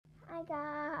Hi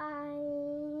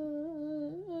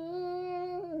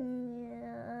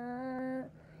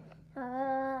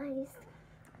guys.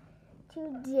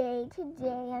 Today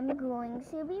I'm going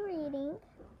to be reading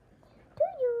to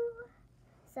you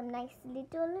some nice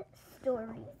little stories.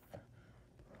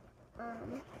 Let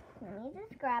me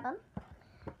just grab them.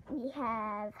 We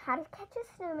have How to Catch a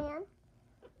Snowman.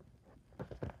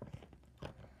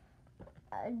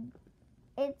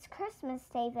 It's Christmas,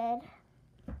 David.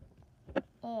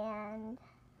 And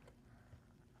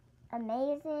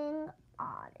Amazing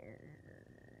Otters.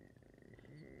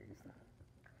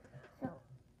 So,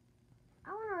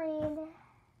 I want to read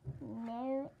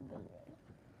No David.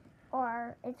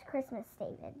 Or It's Christmas,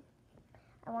 David.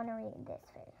 I want to read this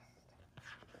first.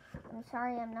 I'm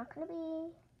sorry, I'm not going to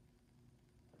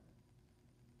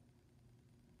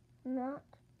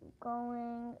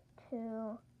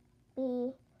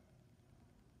be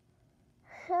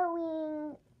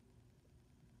showing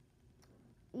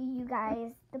you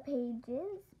guys the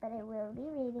pages, but I will be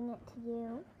reading it to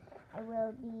you. I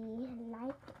will be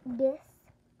like this,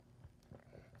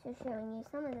 so showing you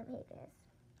some of the pages.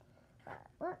 But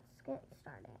let's get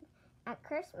started. At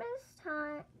Christmas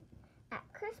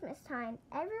time,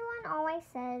 everyone always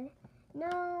said,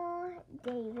 "No,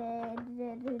 David,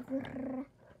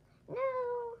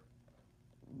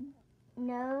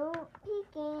 no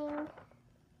peeking,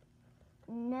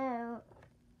 no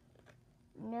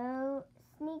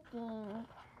sneaking.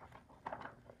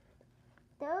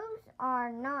 Those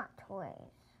are not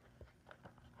toys."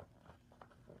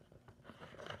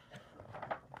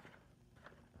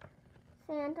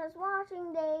 Santa's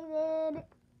watching, David.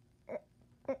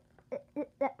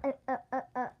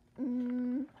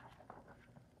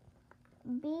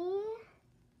 Be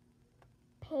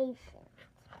patient.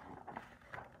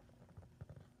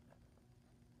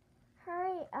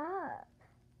 Hurry up.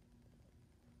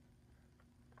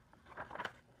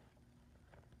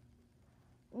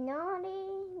 Naughty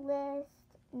list,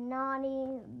 naughty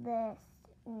list,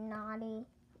 naughty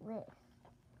list.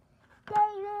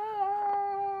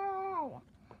 David!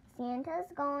 Santa's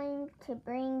going to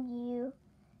bring you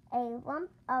a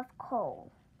lump of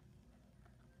coal.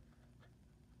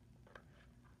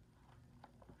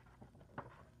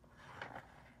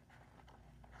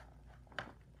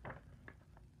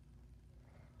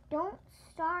 Don't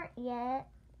start yet.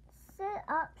 Sit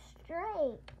up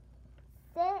straight.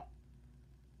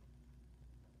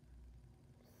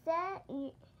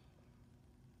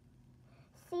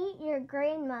 Seat your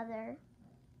grandmother.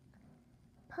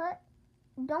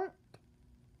 Don't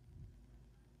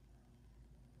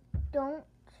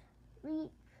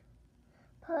reach.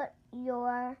 Put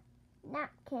your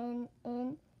napkin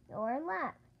in your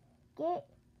lap. Get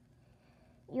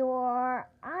your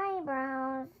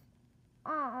eyebrows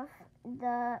off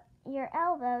your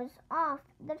elbows off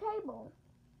the table.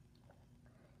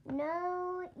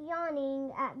 No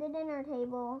yawning at the dinner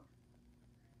table.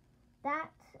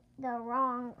 That's the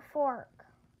wrong fork.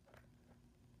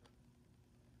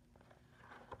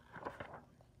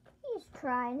 He's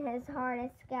trying his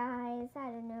hardest, guys. I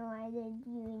don't know why they're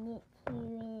doing it to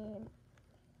him.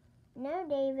 No,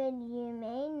 David, you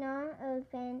may not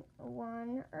open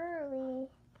one early.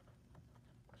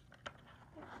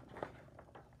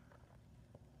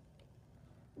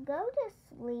 Go to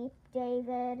sleep,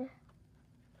 David.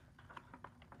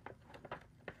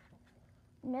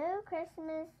 No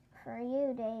Christmas for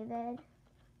you, David.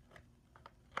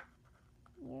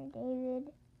 You're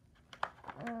David.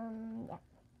 Yeah.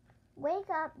 Wake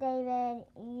up, David.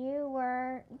 You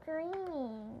were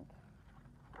dreaming.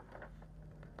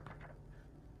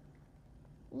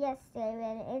 Yes,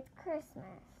 David, it's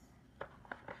Christmas.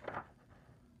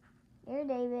 Dear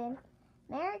David,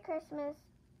 Merry Christmas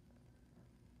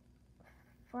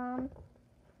from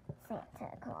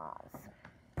Santa Claus.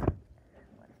 We're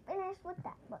finished with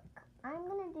that book. I'm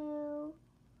going to do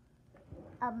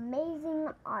Amazing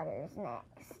Otters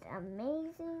next.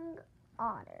 Amazing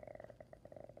Otters.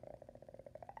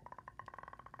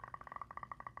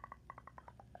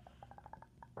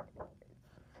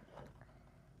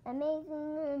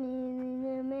 Amazing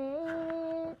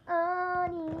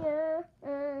Otters.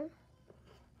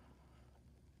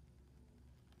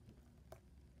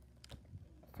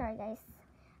 Sorry, guys.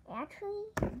 I actually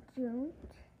don't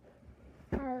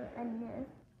have enough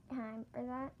time for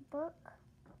that book.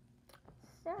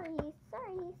 Sorry. I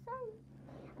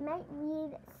might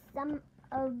read some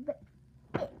of it,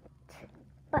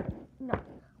 but not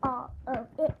all of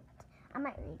it. I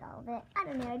might read all of it. I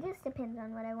don't know. It just depends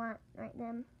on what I want right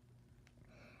then.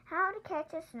 How to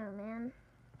Catch a Snowman.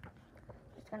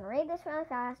 Just going to read this really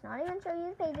fast. Not even show you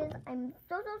the pages. I'm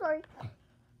so sorry.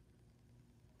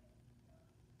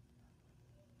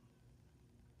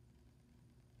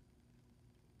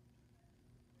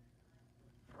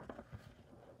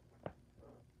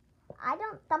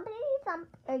 thumpity thump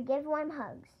or give one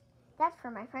hugs. That's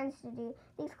for my friends to do.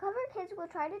 These clever kids will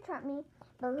try to trap me,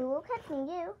 but who will catch me?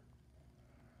 You.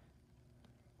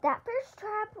 That first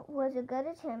trap was a good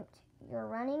attempt. Your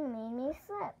running made me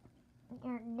slip.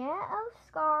 Your net of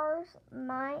scars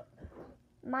might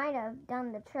have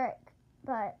done the trick,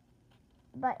 but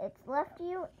it's left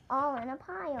you all in a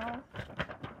pile.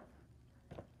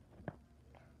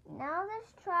 Now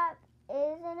this trap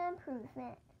is an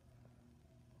improvement,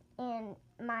 and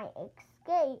my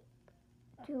escape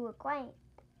to a quaint.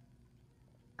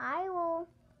 I will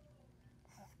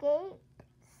skate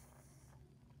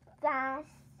fast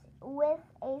with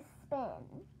a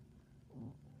spin.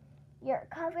 You're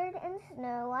covered in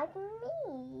snow like me.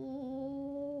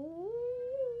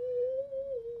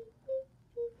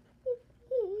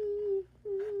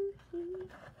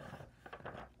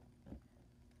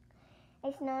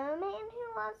 A snowman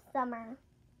who loves summer.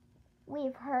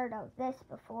 We've heard of this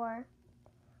before.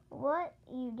 What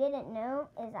you didn't know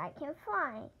is I can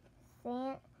fly.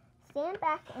 Stand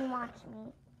back and watch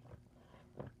me.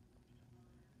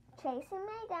 Chasing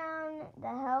me down the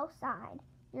hillside.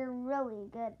 You're really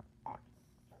good at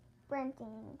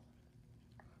sprinting.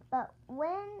 But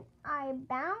when I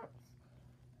bounce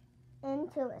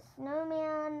into a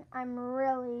snowman, I'm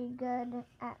really good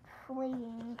at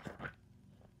fleeing.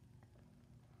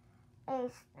 A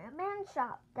snowman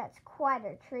shop that's quite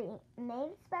a treat,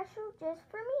 made special just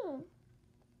for me.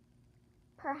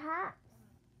 Perhaps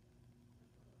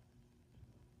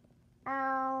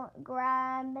I'll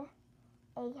grab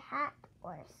a hat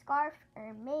or a scarf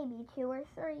or maybe 2 or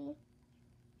 3.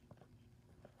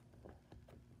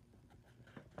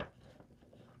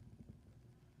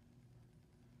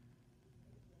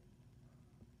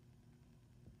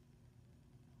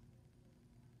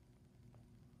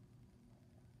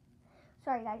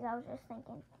 Sorry guys, I was just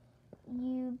thinking.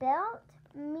 You built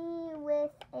me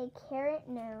with a carrot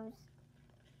nose.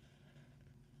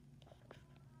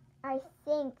 I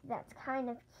think that's kind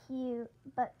of cute,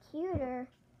 but cuter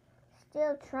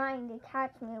still trying to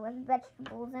catch me with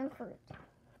vegetables and fruit.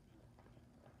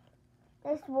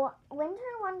 This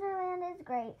winter wonderland is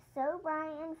great, so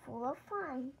bright and full of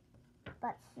fun.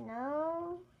 But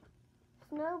snow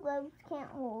globes can't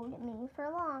hold me for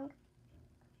long.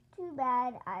 Too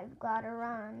bad, I've gotta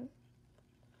run.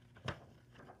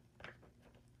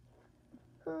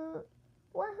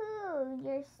 Woohoo!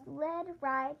 Your sled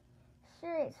ride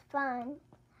sure is fun.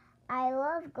 I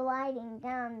love gliding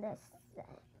down the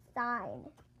side,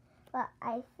 but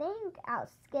I think I'll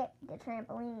skip the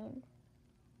trampoline.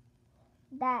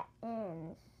 That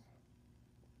ends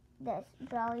this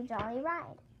jolly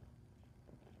ride.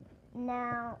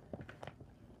 Now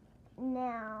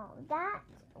that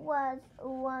was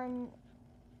one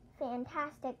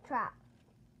fantastic trap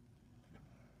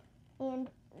and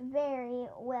very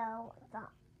well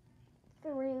thought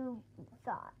through.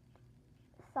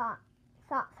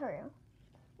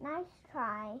 Nice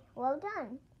try, well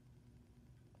done.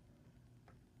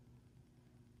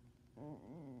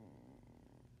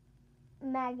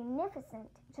 Magnificent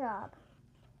job.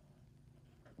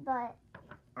 But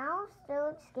I'll still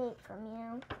escape from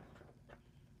you.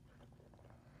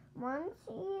 Once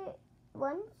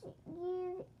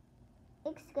you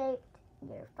escaped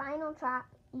your final trap,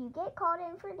 you get called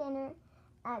in for dinner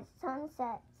as sun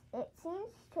sets. It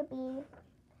seems to be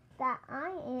that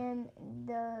I am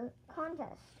the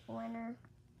contest winner.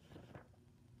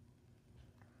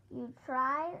 You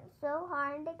tried so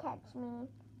hard to catch me.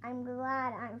 I'm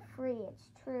glad I'm free, it's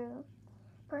true.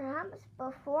 Perhaps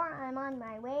before I'm on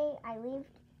my way, I leave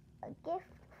a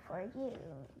gift for you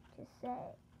to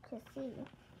see.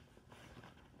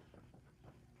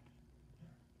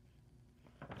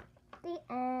 The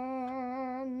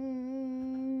end.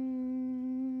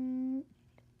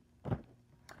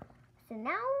 So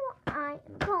now I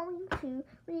am going to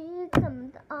read some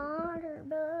of the other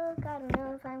book. I don't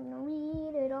know if I'm going to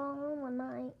read it all one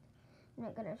night. I'm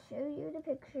not going to show you the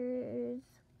pictures.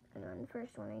 I know the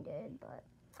first one I did, but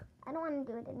I don't want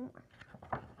to do it anymore.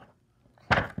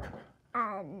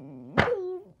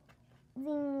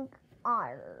 Amazing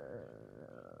Otter.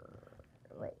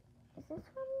 Wait, is this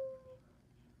one?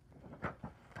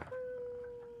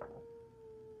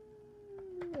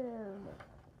 No.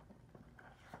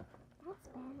 That's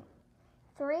bad.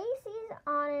 3 sea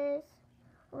otters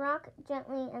rock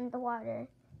gently in the water.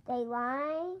 They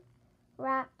lie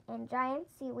wrapped in giant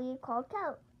seaweed called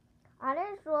kelp.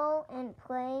 Otters roll and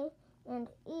play and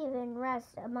even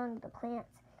rest among the plants.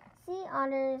 Sea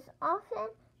otters often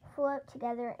float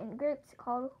together in groups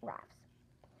called rafts.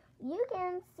 You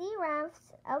can see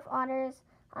rafts of otters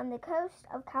on the coast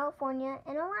of California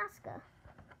and Alaska.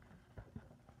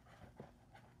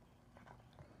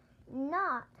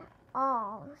 Not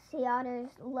all sea otters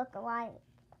look alike.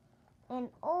 An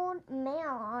old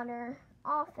male otter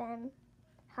often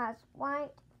has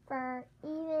white fur.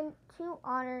 Even two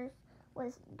otters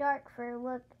with dark fur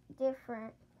look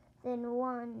different than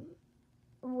one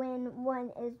when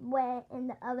one is wet and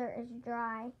the other is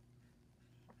dry.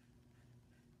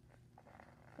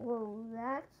 Whoa,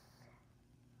 that's...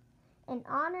 An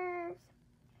otter's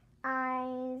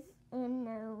eyes and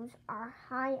nose are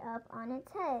high up on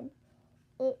its head.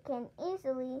 It can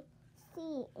easily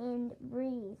see and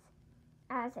breathe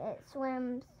as it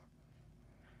swims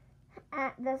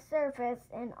at the surface.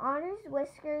 An otter's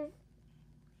whiskers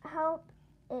help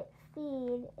it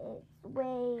feed its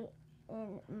way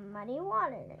in muddy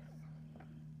waters.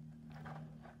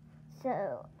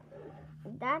 So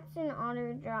that's an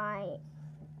otter dry,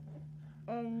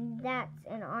 and that's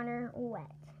an otter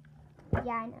wet.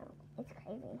 Yeah, I know, it's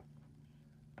crazy.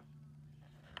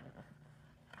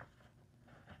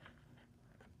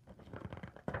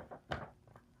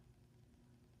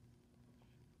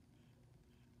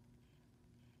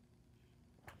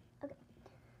 Okay,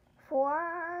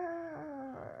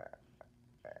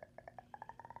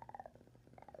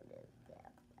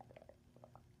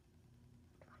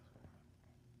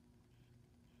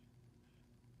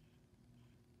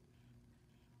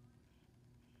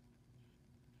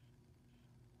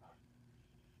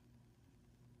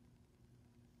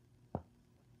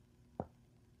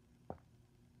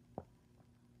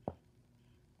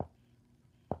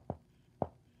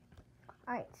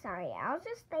 Alright, sorry, I was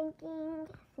just thinking.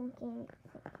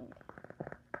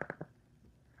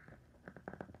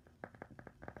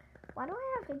 Why do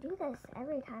I have to do this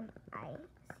every time I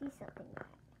see something bad?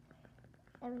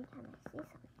 Every time I see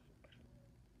something.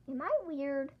 Am I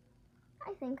weird?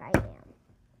 I think I am.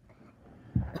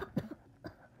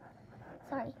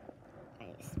 Sorry. My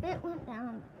spit went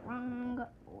down the wrong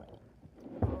way.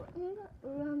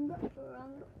 Wrong way.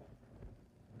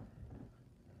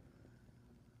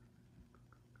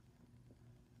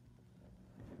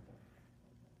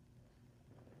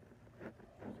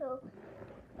 So,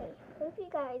 I hope you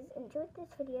guys enjoyed this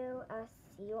video. I'll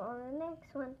see you on the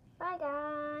next one. Bye,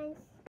 guys.